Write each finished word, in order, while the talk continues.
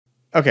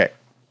Okay,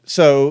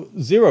 so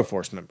zero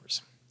force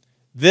members.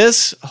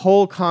 This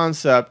whole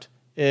concept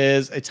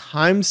is a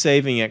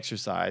time-saving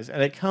exercise,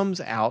 and it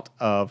comes out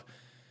of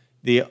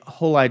the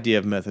whole idea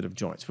of method of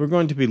joints. We're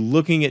going to be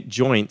looking at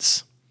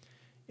joints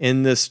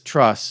in this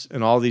truss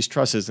and all these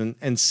trusses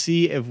and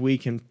see if we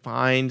can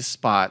find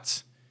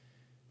spots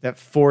that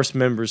force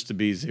members to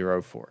be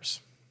zero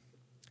force.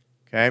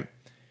 Okay?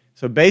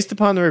 So based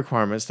upon the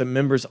requirements that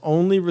members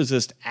only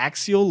resist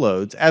axial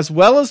loads, as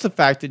well as the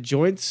fact that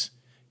joints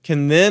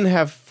can then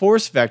have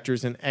force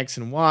vectors in X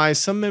and Y,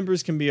 some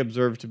members can be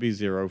observed to be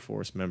zero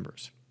force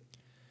members.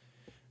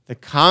 The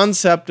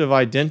concept of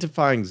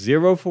identifying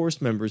zero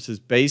force members is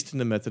based in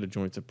the method of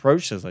joints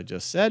approach, as I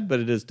just said, but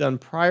it is done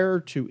prior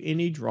to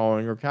any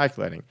drawing or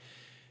calculating.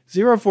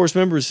 Zero force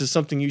members is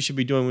something you should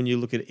be doing when you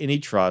look at any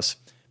truss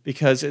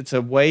because it's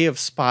a way of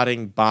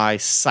spotting by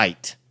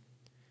sight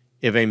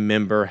if a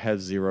member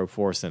has zero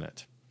force in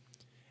it.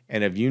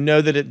 And if you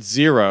know that it's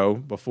zero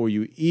before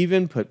you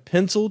even put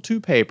pencil to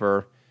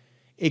paper,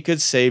 it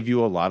could save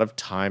you a lot of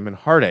time and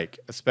heartache,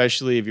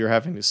 especially if you're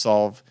having to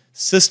solve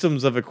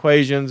systems of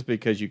equations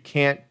because you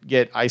can't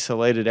get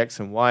isolated X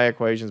and Y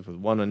equations with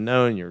one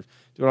unknown. You're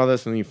doing all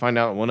this and then you find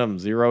out one of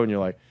them's zero and you're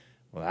like,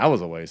 well, that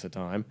was a waste of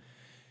time.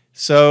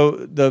 So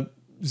the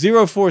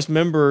zero force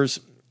members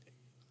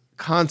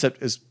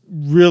concept is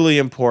really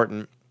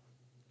important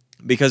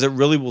because it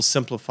really will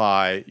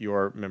simplify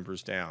your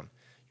members down,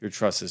 your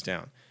trusses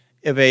down.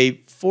 If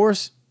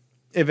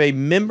a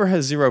member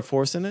has zero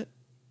force in it,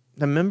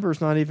 the member's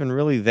not even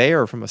really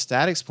there from a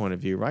statics point of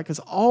view, right? Because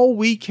all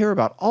we care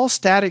about, all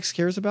statics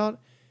cares about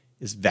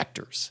is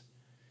vectors.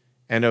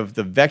 And if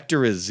the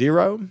vector is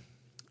zero,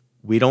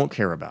 we don't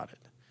care about it.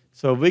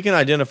 So if we can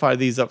identify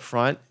these up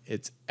front,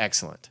 it's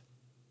excellent,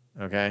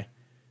 okay?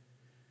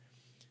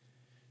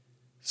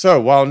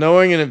 So while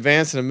knowing in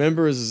advance that a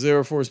member is a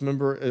zero force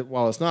member,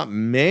 while it's not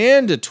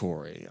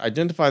mandatory,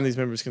 identifying these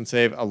members can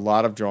save a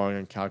lot of drawing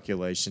and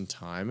calculation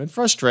time and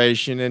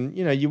frustration. And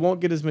you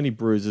won't get as many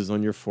bruises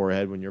on your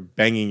forehead when you're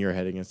banging your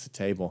head against the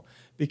table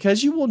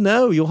because you will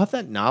know, you'll have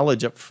that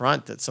knowledge up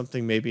front that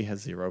something maybe has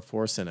zero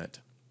force in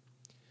it.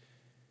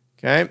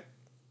 Okay?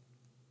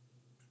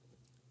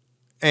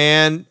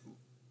 And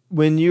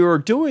when you're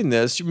doing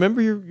this,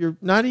 remember you're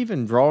not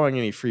even drawing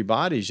any free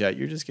bodies yet.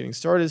 You're just getting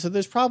started. So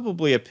there's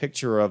probably a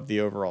picture of the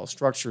overall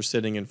structure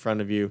sitting in front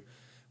of you,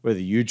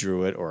 whether you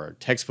drew it or a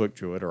textbook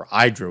drew it or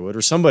I drew it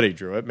or somebody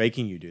drew it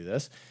making you do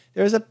this.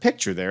 There's a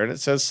picture there and it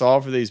says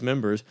solve for these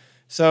members.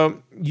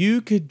 So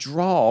you could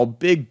draw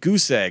big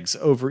goose eggs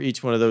over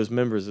each one of those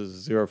members as a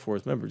zero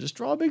force member. Just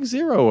draw a big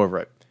zero over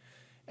it.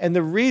 And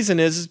the reason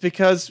is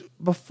because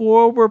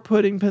before we're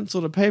putting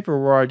pencil to paper,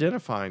 we're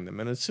identifying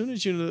them. And as soon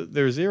as you know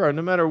they're zero,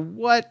 no matter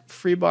what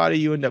free body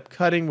you end up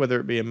cutting, whether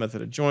it be a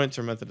method of joints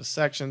or method of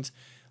sections,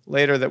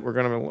 later that we're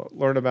going to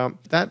learn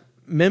about, that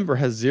member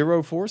has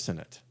zero force in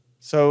it.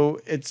 So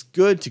it's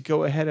good to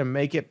go ahead and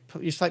make it,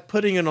 it's like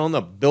putting it on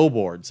the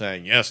billboard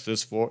saying, yes,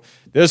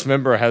 this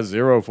member has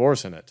zero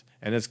force in it.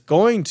 And it's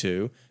going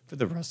to for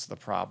the rest of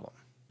the problem.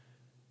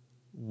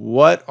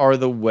 What are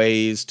the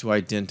ways to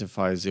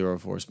identify zero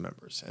force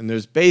members? And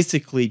there's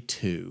basically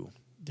two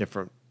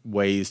different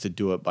ways to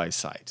do it by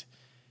sight.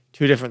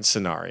 Two different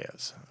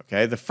scenarios.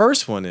 Okay, the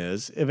first one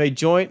is if a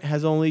joint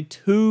has only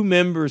two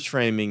members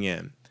framing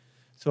in.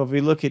 So if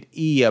we look at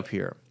E up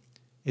here,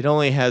 it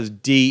only has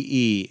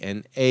DE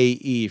and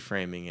AE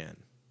framing in.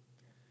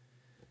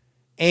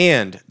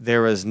 And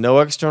there is no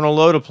external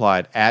load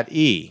applied at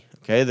E.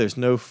 Okay, there's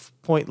no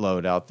point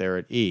load out there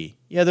at E.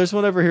 Yeah, there's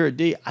one over here at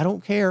D. I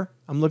don't care.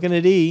 I'm looking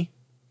at E,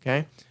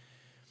 okay?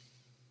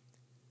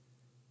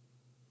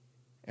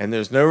 And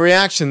there's no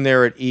reaction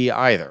there at E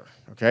either,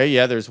 okay?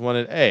 Yeah, there's one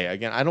at A.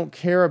 Again, I don't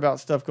care about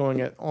stuff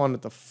going on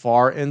at the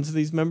far ends of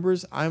these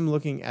members. I'm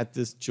looking at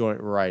this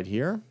joint right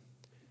here.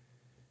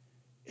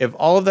 If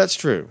all of that's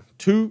true,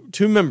 two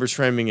members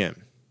framing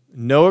in,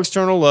 no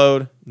external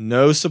load,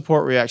 no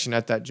support reaction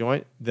at that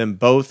joint, then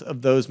both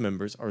of those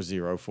members are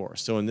zero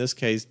force. So in this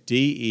case,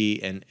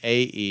 DE and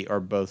AE are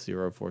both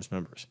zero force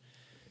members.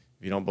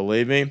 If you don't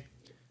believe me,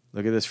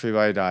 look at this free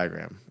body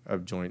diagram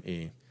of joint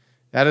E.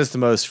 That is the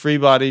most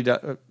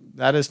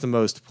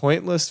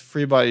pointless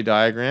free body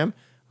diagram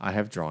I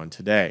have drawn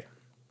today.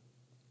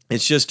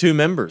 It's just two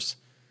members.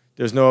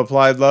 There's no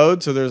applied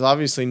load, so there's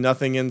obviously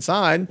nothing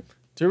inside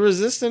to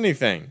resist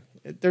anything.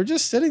 They're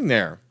just sitting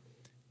there.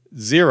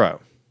 Zero.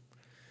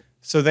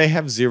 So they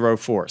have zero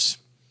force.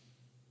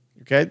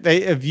 Okay?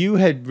 If you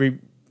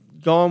had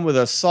gone with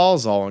a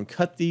Sawzall and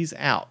cut these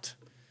out,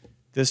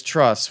 this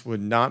truss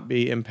would not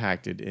be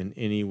impacted in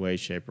any way,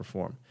 shape, or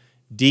form.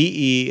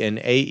 DE and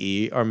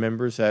AE are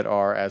members that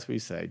are, as we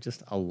say,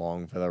 just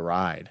along for the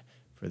ride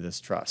for this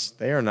truss.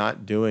 They are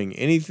not doing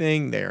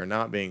anything. They are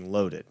not being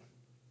loaded.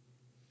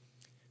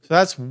 So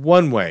that's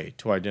one way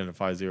to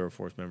identify zero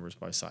force members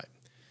by sight.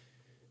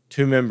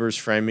 Two members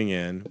framing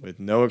in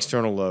with no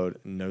external load,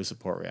 no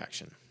support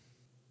reaction.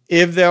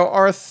 If there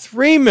are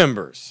three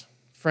members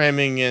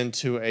framing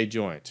into a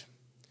joint,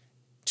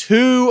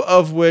 two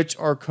of which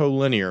are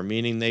collinear,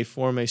 meaning they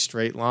form a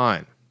straight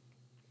line,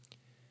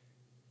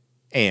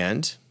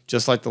 and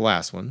just like the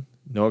last one,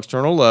 no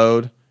external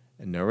load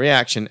and no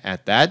reaction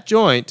at that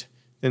joint,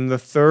 then the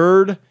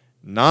third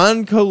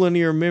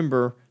non-collinear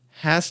member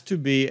has to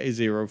be a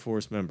zero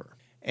force member.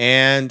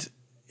 And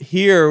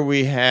here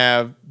we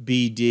have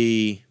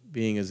BD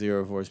being a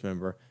zero force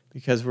member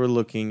because we're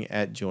looking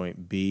at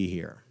joint B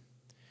here.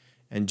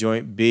 And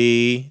joint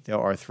B, there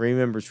are three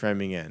members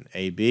framing in,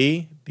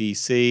 AB,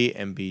 BC,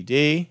 and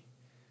BD.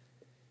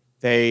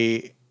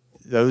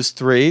 Those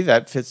three,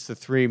 that fits the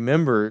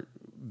three-member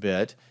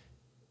bit,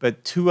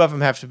 but two of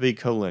them have to be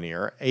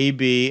collinear.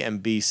 AB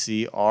and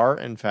BC are,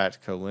 in fact,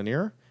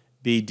 collinear.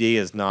 BD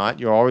is not.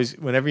 You're always,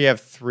 whenever you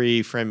have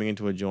three framing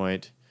into a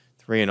joint,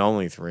 three and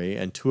only three,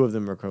 and two of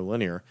them are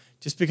collinear,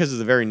 just because of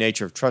the very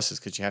nature of trusses,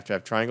 because you have to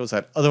have triangles,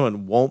 that other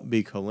one won't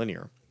be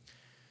collinear.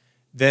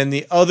 Then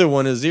the other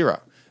one is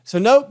zero. So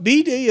note,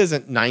 BD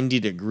isn't 90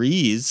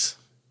 degrees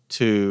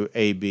to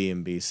AB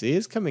and BC.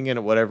 It's coming in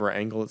at whatever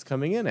angle it's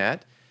coming in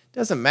at.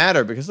 Doesn't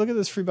matter because look at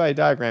this free body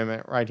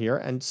diagram right here,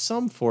 and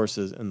some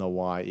forces in the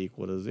y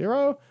equal to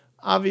 0.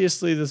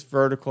 Obviously, this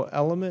vertical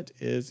element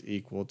is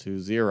equal to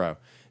 0.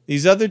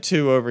 These other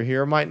two over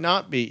here might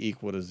not be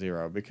equal to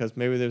 0 because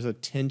maybe there's a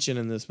tension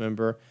in this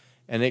member,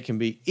 and it can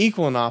be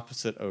equal and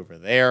opposite over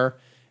there,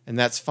 and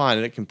that's fine,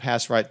 and it can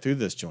pass right through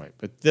this joint.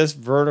 But this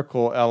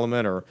vertical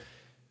element, or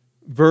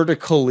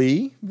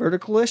verticalish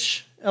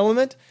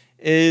element,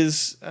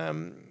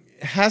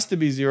 has to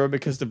be 0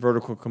 because the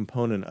vertical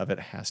component of it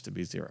has to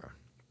be 0.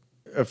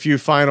 A few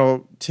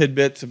final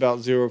tidbits about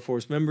zero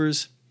force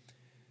members.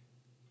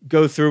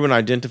 Go through and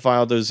identify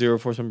all those zero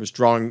force members,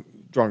 drawing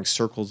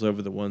circles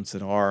over the ones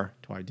that are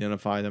to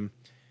identify them.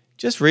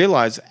 Just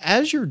realize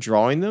as you're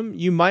drawing them,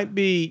 you might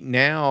be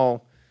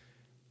now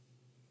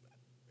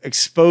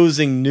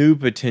exposing new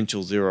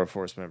potential zero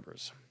force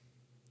members.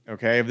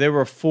 Okay, if there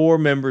were four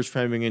members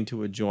framing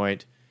into a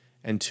joint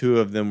and two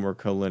of them were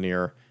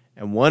collinear,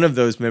 and one of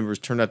those members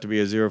turned out to be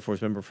a zero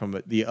force member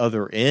from the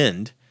other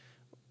end,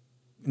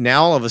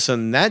 now all of a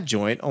sudden that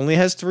joint only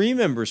has three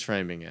members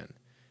framing in,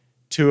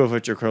 two of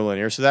which are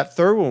collinear. So that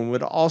third one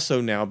would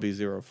also now be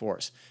zero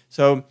force.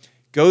 So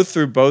go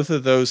through both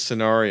of those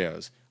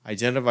scenarios,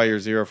 identify your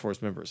zero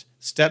force members,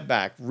 step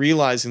back,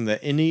 realizing that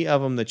any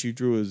of them that you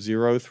drew a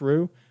zero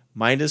through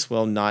might as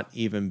well not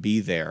even be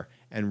there,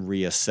 and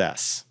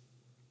reassess.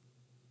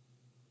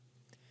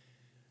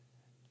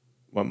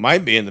 What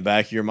might be in the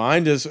back of your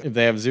mind is if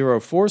they have zero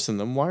force in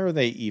them, why are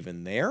they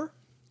even there?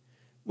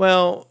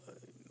 Well,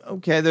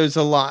 okay, there's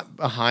a lot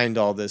behind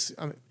all this.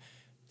 I mean,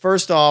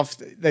 first off,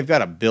 they've got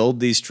to build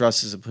these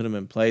trusses and put them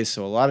in place.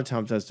 So a lot of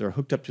times as they're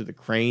hooked up to the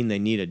crane, they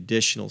need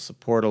additional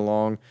support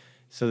along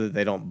so that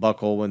they don't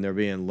buckle when they're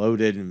being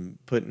loaded and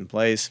put in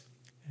place,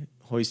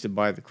 hoisted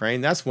by the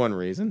crane. That's one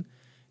reason.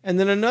 And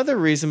then another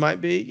reason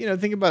might be,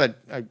 think about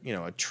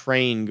a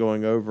train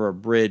going over a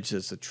bridge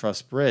that's a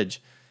truss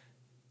bridge.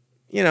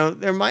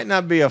 There might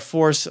not be a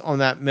force on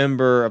that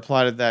member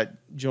applied at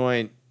that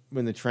joint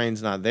when the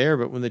train's not there,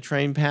 but when the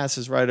train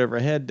passes right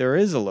overhead, there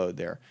is a load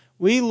there.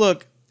 We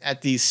look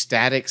at these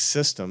static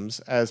systems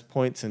as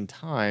points in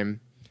time,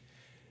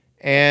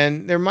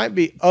 and there might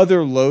be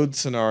other load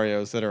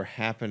scenarios that are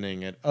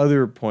happening at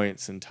other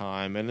points in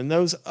time, and in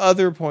those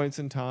other points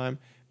in time,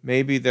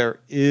 maybe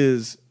there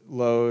is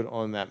load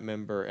on that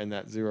member, and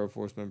that zero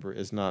force member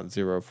is not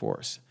zero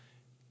force.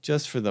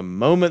 Just for the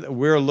moment that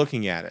we're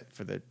looking at it,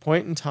 for the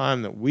point in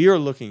time that we are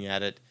looking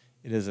at it,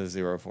 it is a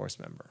zero force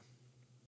member.